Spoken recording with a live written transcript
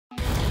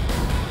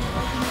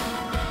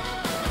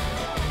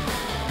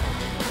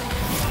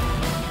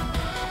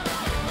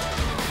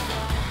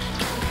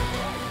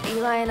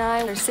Eli and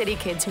I are city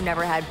kids who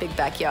never had big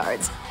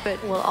backyards, but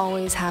we'll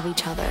always have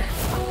each other.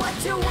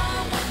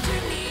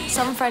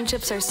 Some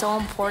friendships are so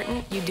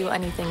important, you do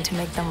anything to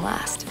make them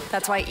last.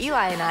 That's why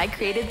Eli and I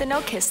created the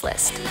no-kiss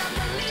list.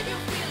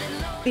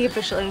 The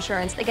official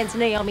insurance against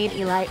Naomi and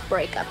Ely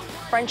breakup.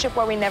 Friendship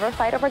where we never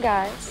fight over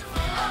guys.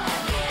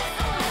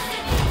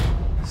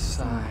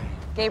 Sigh.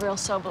 Gabriel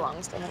so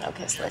belongs in the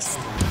no-kiss list.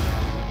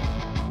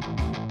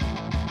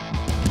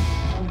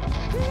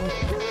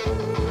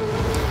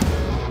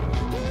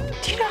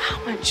 Do you know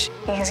how much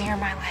easier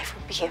my life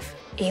would be if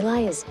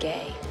Eli is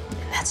gay?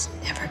 And that's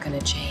never gonna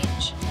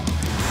change.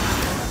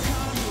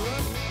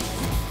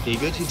 Be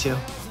good, you two,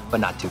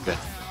 but not too good.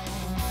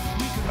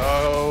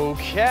 Oh,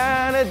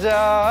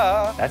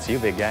 Canada. That's you,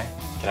 big guy.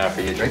 Can I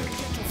offer you a drink?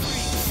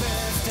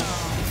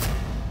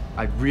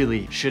 I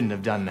really shouldn't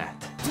have done that.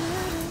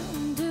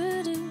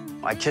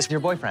 I kissed your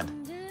boyfriend.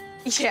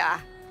 Yeah.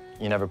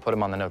 You never put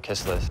him on the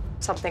no-kiss list.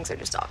 Some things are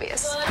just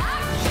obvious.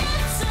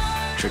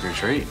 Trick or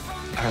treat.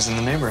 I was in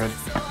the neighborhood.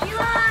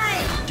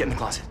 Eli! Get in the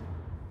closet.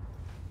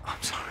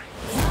 I'm sorry.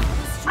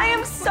 I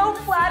am so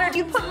flattered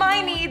you put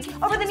my needs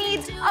over the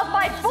needs of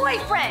my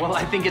boyfriend. Well,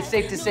 I think it's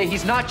safe to say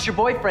he's not your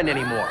boyfriend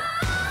anymore.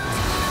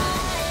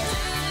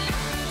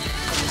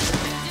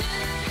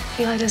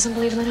 Eli doesn't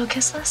believe in the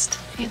no-kiss list.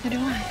 Neither do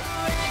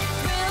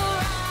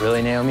I.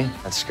 Really, Naomi?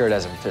 That skirt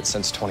hasn't fit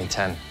since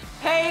 2010.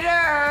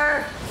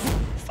 Hater!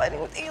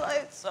 Fighting with Eli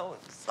is so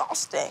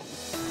exhausting.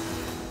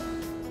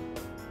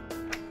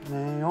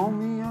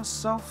 Naomi, you're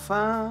so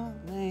fine,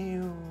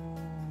 Naomi.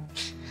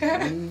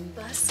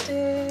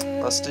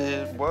 Busted.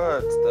 Busted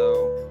what,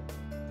 though?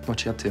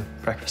 What you up to?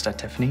 Breakfast at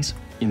Tiffany's?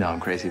 You know I'm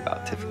crazy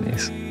about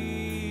Tiffany's.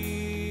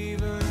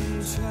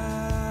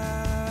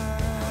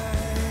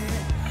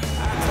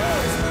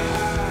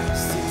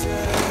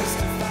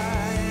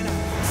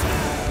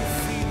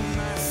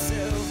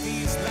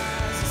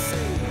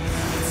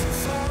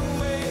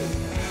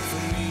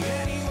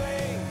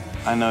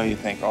 I know you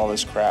think all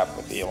this crap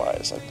with Eli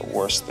is like the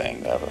worst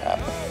thing to ever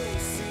happen.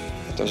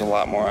 But there's a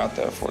lot more out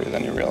there for you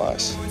than you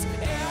realize.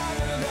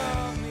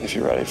 If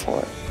you're ready for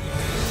it.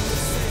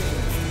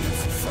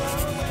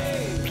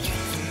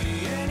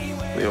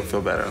 But you'll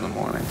feel better in the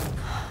morning.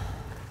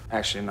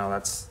 Actually, no,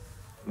 that's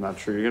not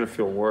true. You're gonna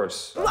feel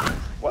worse. You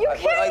can't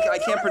I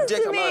can't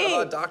predict. to I'm me.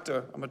 not a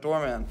doctor. I'm a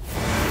doorman.